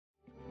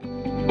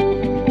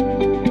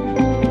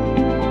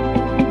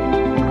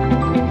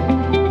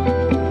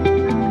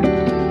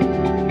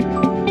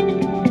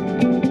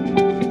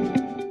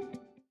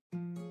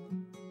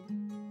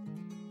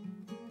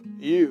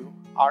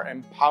are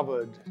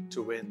empowered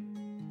to win.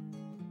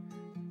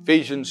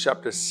 Ephesians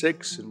chapter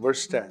 6 and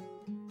verse 10.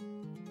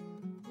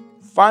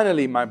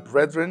 Finally, my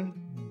brethren,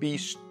 be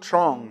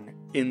strong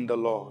in the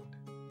Lord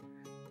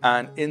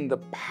and in the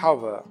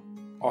power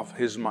of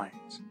His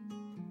might.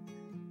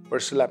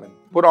 Verse 11.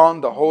 Put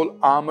on the whole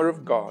armor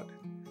of God,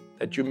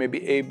 that you may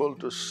be able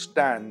to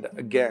stand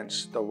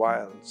against the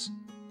wiles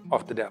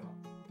of the devil.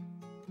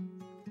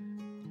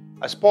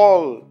 As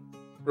Paul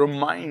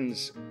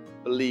reminds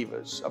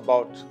believers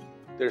about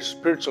their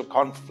spiritual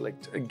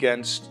conflict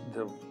against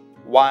the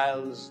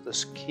wiles, the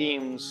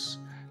schemes,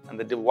 and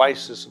the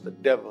devices of the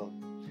devil,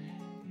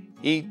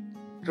 he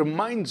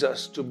reminds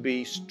us to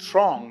be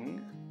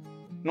strong,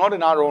 not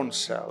in our own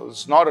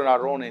selves, not in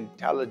our own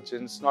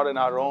intelligence, not in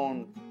our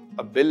own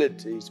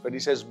abilities, but he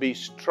says, be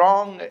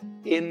strong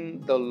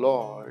in the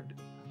Lord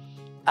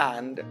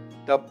and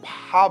the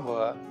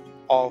power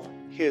of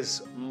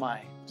His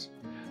might.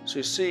 So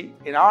you see,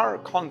 in our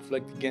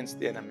conflict against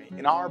the enemy,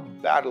 in our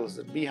battles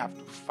that we have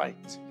to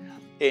fight,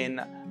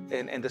 in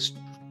the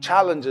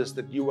challenges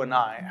that you and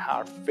I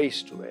are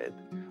faced with,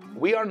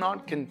 we are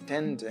not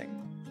contending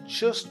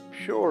just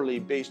purely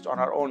based on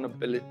our own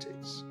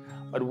abilities,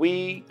 but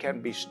we can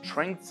be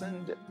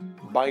strengthened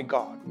by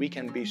God. We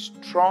can be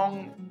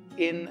strong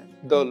in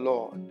the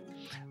Lord,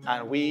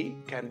 and we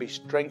can be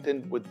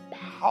strengthened with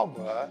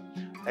power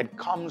that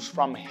comes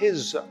from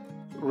His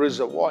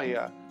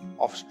reservoir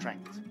of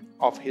strength,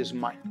 of His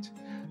might.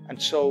 And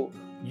so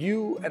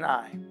you and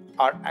I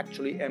are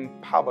actually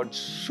empowered,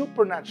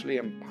 supernaturally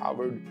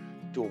empowered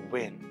to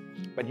win.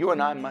 But you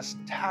and I must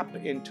tap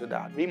into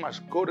that. We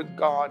must go to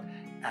God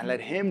and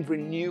let Him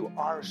renew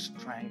our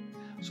strength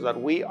so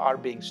that we are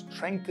being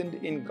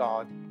strengthened in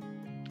God.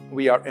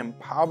 We are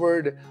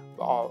empowered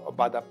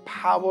by the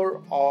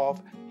power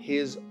of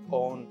His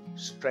own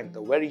strength,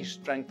 the very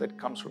strength that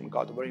comes from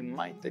God, the very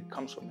might that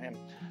comes from Him.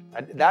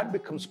 And that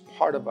becomes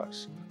part of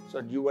us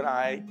so that you and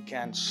I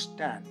can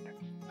stand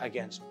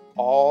against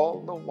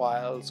all the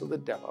wiles of the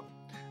devil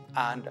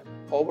and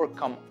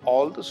overcome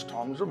all the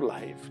storms of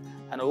life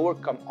and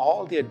overcome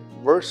all the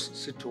adverse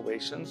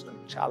situations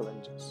and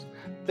challenges.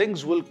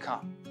 Things will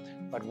come,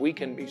 but we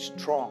can be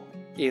strong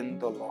in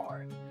the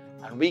Lord,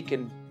 and we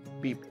can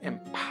be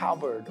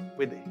empowered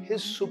with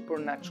His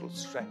supernatural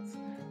strength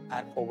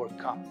and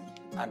overcome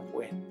and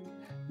win.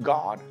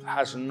 God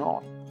has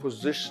not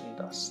positioned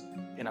us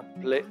in a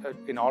place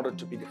in order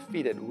to be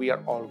defeated. We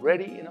are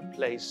already in a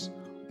place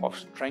of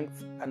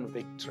strength and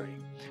victory.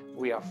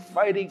 We are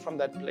fighting from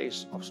that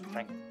place of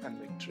strength and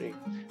victory.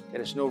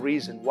 There is no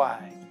reason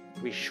why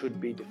we should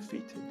be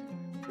defeated.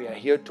 We are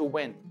here to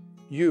win.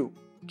 You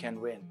can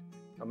win.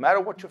 No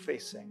matter what you're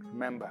facing,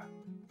 remember,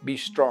 be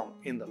strong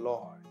in the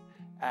Lord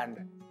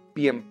and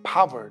be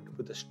empowered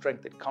with the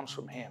strength that comes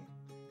from Him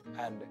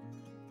and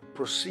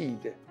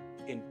proceed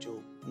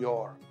into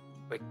your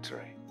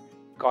victory.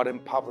 God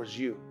empowers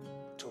you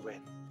to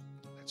win.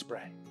 Let's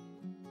pray.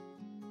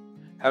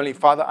 Heavenly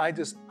Father, I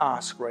just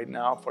ask right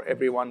now for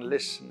everyone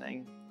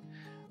listening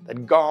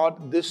that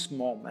God, this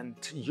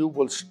moment, you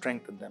will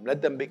strengthen them.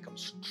 Let them become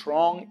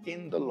strong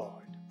in the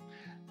Lord,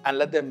 and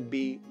let them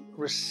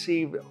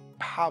receive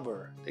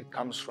power that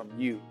comes from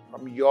you,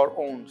 from your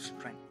own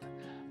strength.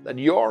 Let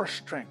your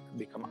strength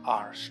become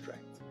our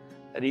strength.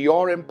 Let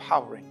your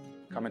empowering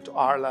come into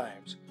our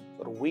lives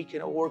so that we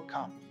can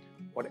overcome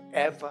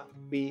whatever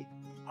we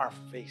are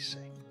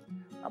facing.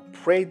 I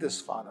pray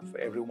this, Father, for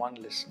everyone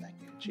listening.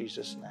 In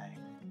Jesus' name,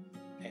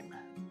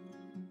 amen.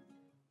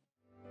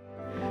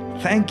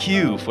 Thank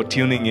you for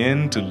tuning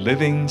in to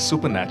Living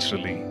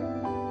Supernaturally.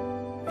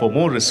 For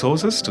more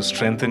resources to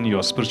strengthen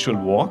your spiritual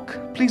walk,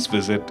 please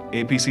visit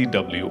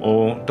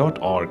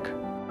apcwo.org.